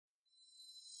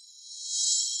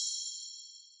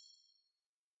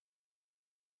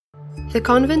The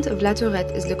Convent of La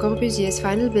Tourette is Le Corbusier's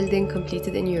final building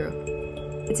completed in Europe.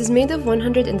 It is made of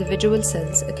 100 individual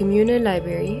cells, a communal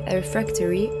library, a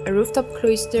refectory, a rooftop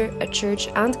cloister, a church,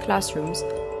 and classrooms,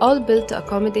 all built to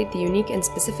accommodate the unique and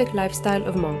specific lifestyle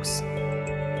of monks.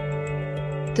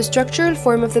 The structural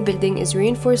form of the building is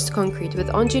reinforced concrete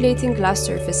with undulating glass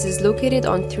surfaces located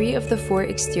on 3 of the 4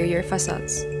 exterior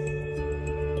facades.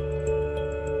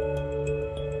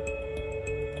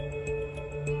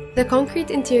 The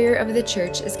concrete interior of the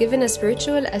church is given a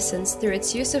spiritual essence through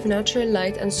its use of natural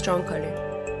light and strong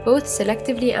color, both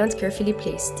selectively and carefully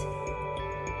placed.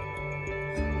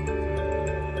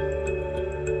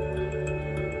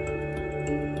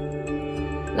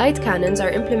 Light cannons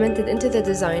are implemented into the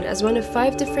design as one of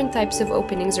 5 different types of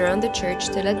openings around the church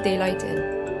to let daylight in.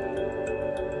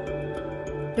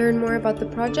 Learn more about the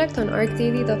project on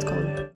ArchDaily.com.